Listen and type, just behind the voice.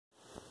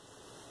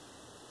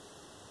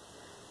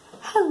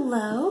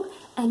Hello,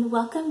 and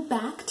welcome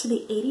back to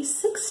the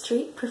 86th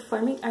Street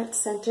Performing Arts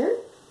Center.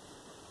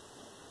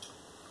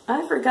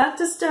 I forgot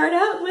to start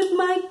out with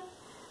my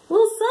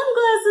little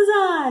sunglasses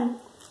on.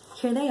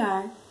 Here they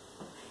are.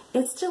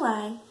 It's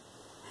July,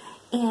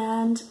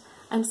 and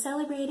I'm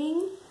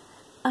celebrating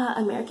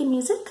American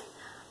music,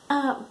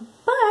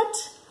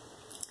 but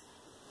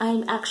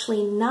I'm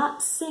actually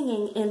not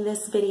singing in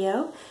this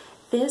video.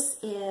 This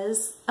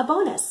is a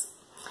bonus.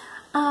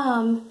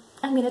 I'm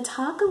going to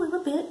talk a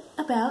little bit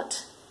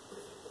about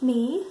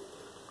me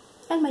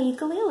and my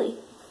ukulele.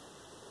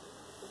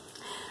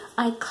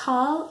 I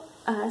call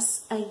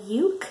us a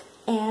uke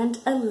and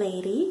a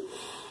lady,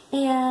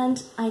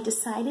 and I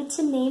decided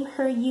to name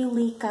her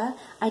Ulika.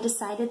 I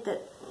decided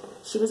that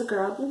she was a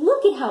girl.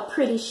 Look at how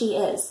pretty she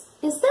is.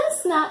 Is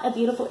this not a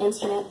beautiful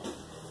instrument?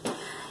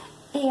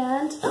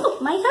 And, oh,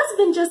 my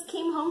husband just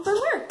came home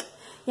from work.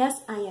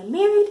 Yes, I am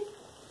married.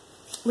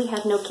 We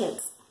have no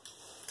kids.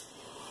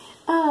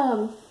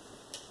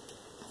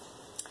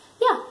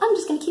 Yeah, I'm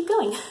just going to keep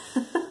going.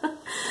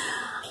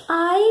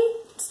 I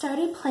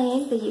started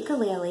playing the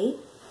ukulele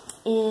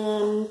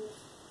in,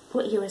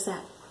 what year was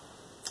that?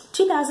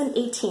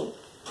 2018.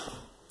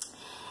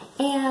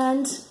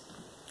 And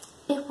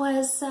it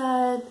was,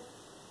 it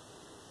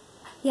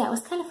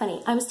was kind of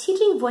funny. I was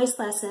teaching voice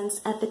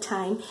lessons at the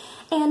time,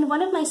 and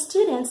one of my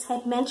students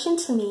had mentioned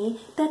to me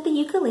that the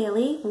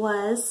ukulele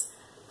was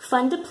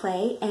fun to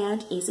play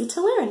and easy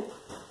to learn.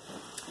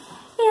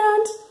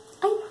 And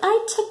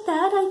I took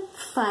that, I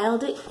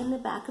filed it in the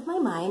back of my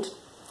mind.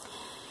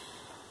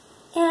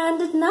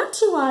 And not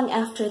too long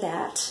after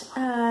that,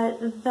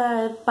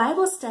 the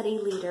Bible study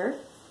leader,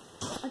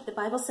 the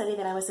Bible study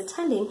that I was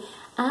attending,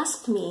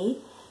 asked me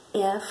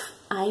if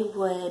I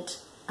would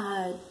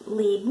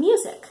lead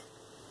music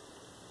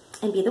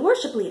and be the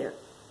worship leader.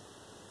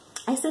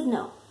 I said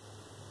no.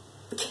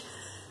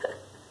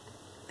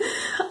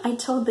 I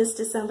told this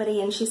to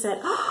somebody and she said,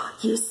 "Oh,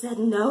 you said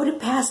no to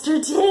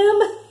Pastor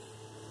Tim?"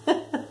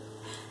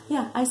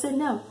 Yeah, I said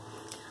no.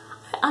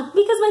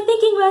 Because my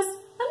thinking was,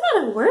 I'm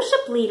not a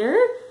worship leader.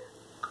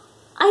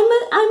 I'm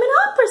an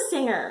opera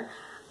singer.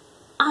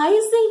 I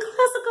sing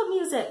classical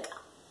music.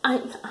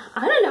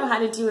 I don't know how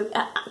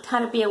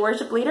to be a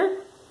worship leader.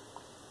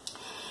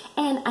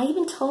 And I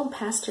even told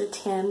Pastor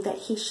Tim that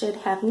he should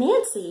have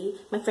Nancy,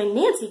 my friend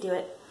Nancy, do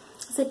it.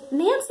 I said,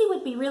 Nancy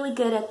would be really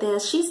good at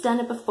this. She's done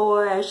it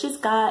before. She's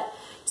got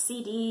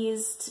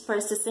CDs for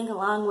us to sing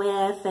along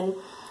with. And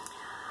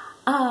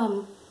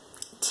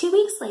 2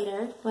 weeks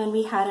later, when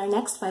we had our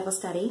next Bible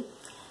study,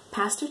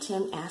 Pastor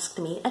Tim asked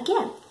me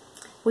again,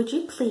 would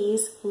you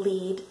please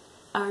lead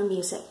our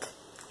music?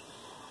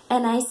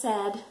 And I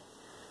said,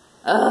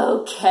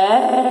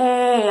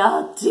 okay,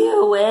 I'll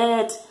do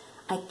it.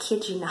 I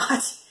kid you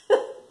not.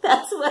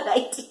 That's what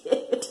I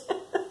did.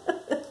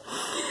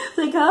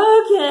 Like,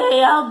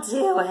 okay, I'll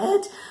do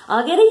it.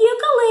 I'll get a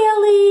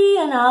ukulele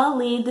and I'll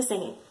lead the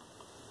singing.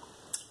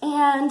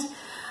 And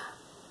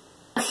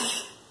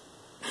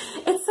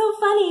it's so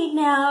funny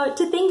now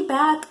to think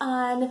back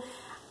on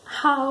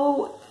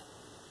how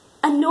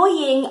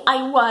annoying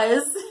I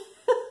was.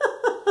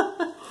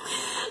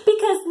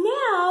 Because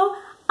now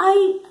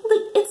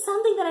it's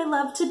something that I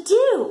love to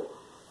do.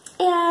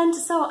 And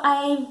so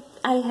I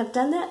have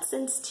done that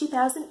since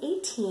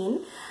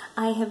 2018.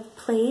 I have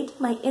played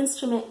my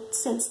instrument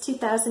since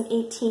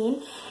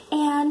 2018,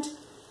 and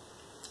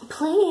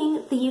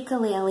playing the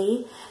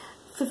ukulele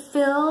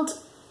fulfilled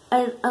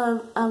a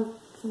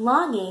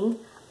longing.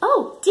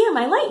 Oh dear,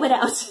 my light went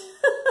out.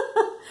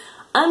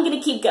 I'm going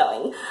to keep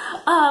going.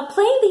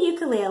 Playing the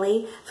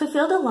ukulele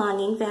fulfilled a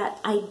longing that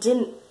I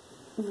didn't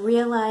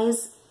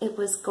realize it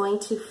was going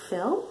to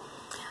fill.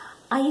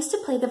 I used to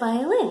play the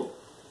violin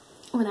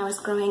when I was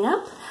growing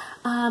up.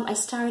 I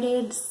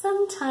started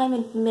sometime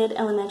in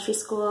mid-elementary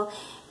school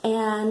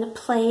and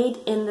played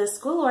in the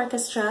school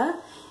orchestra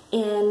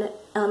in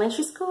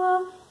elementary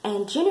school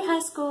and junior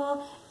high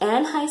school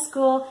and high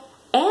school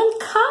and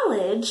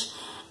college.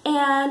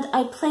 And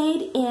I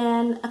played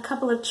in a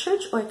couple of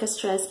church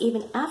orchestras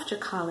even after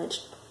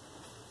college.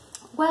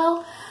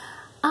 Well,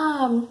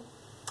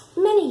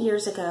 many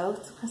years ago,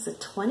 was it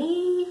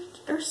 20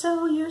 or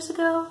so years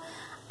ago,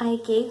 I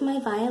gave my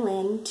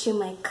violin to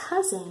my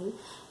cousin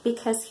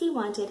because he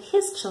wanted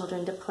his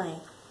children to play.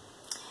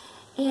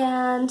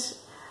 And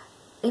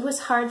it was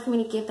hard for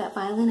me to give that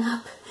violin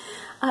up.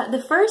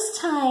 The first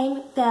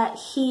time that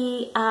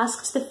he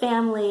asked the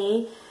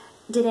family,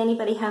 did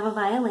anybody have a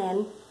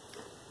violin,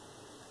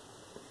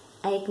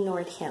 I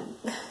ignored him.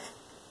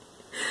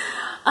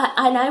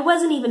 And I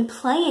wasn't even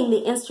playing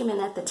the instrument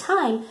at the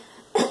time,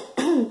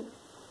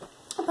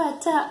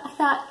 but I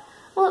thought,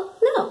 well,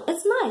 no,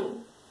 it's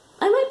mine.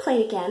 I might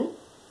play it again.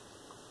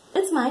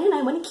 It's mine and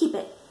I want to keep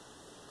it.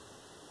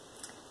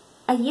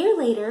 A year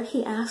later,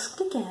 he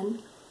asked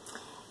again,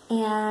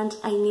 and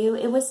I knew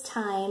it was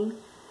time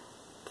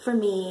for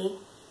me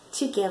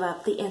to give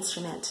up the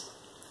instrument.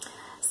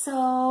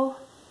 So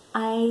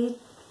I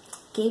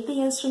gave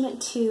the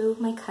instrument to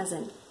my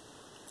cousin,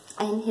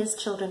 and his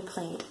children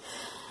played.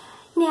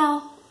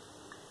 Now,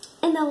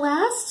 in the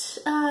last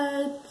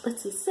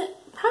let's see,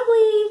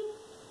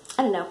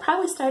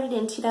 probably started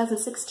in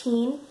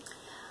 2016.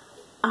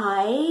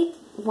 I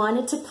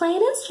wanted to play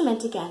an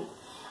instrument again.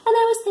 And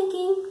I was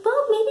thinking,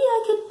 well, maybe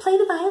I could play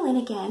the violin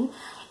again,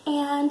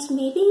 and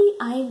maybe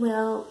I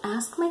will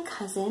ask my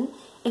cousin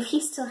if he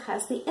still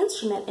has the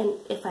instrument and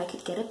if I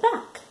could get it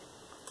back.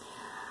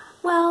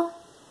 Well,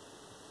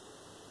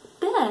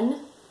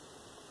 then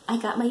I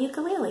got my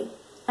ukulele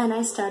and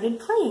I started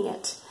playing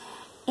it.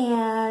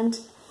 And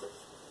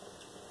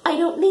I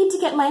don't need to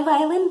get my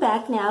violin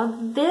back now.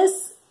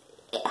 This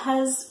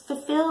has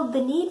fulfilled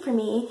the need for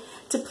me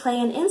to play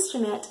an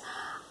instrument.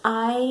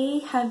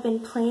 I have been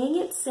playing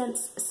it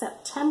since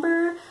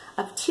September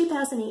of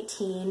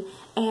 2018,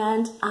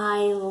 and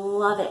I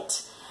love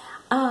it.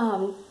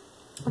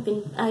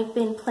 I've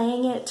been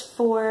playing it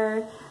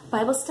for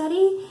Bible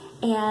study,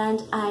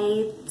 and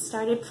I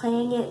started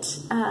playing it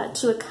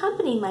to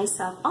accompany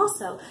myself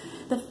also.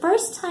 The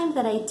first time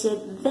that I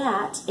did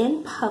that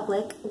in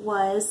public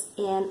was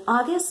in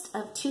August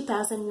of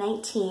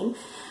 2019.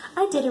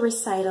 I did a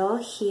recital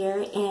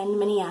here in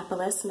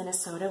Minneapolis,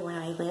 Minnesota, where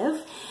I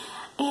live,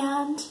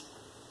 and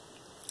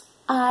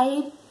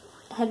I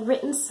had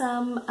written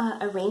some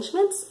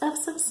arrangements of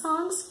some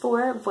songs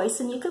for voice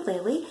and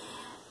ukulele,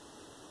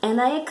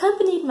 and I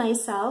accompanied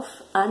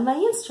myself on my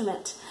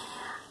instrument.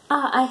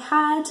 I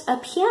had a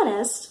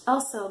pianist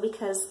also,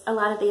 because a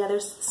lot of the other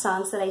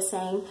songs that I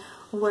sang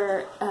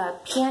were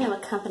piano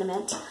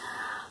accompaniment.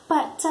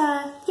 But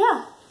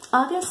yeah,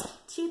 August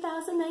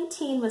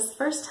 2019 was the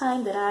first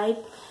time that I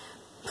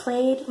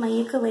played my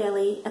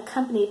ukulele,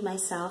 accompanied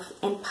myself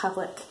in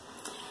public.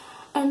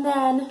 And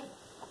then,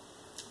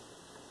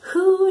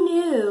 who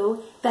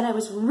knew that I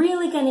was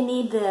really going to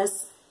need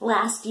this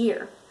last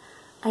year?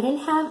 I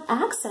didn't have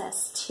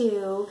access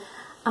to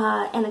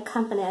an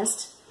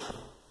accompanist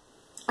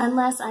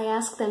unless I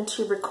asked them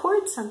to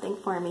record something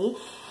for me,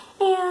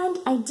 and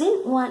I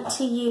didn't want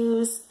to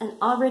use an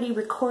already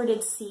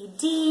recorded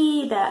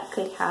CD that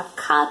could have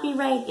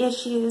copyright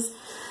issues,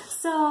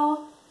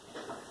 so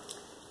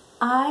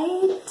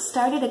I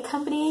started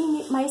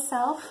accompanying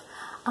myself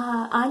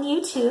on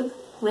YouTube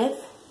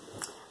with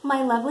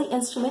my lovely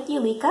instrument,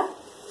 Ulika,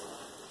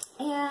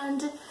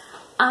 and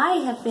I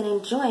have been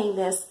enjoying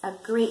this a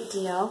great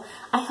deal.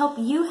 I hope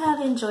you have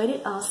enjoyed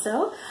it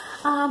also.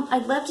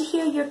 I'd love to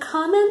hear your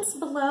comments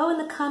below in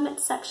the comment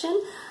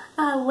section.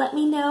 Let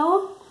me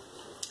know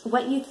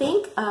what you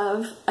think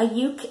of a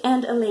uke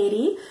and a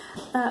lady,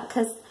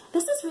 because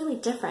this is really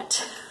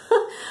different.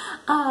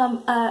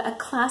 A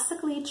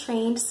classically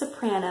trained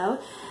soprano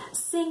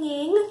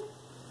singing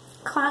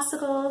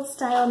classical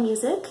style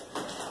music,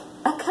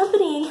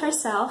 accompanying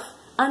herself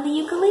on the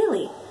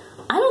ukulele.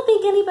 I don't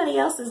think anybody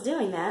else is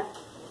doing that,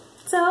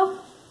 so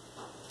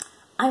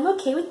I'm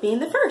okay with being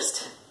the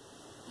first.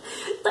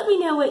 Let me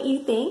know what you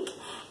think,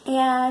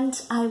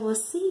 and I will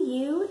see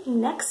you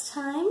next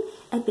time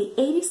at the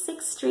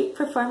 86th Street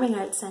Performing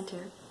Arts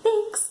Center.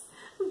 Thanks.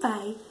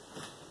 Bye.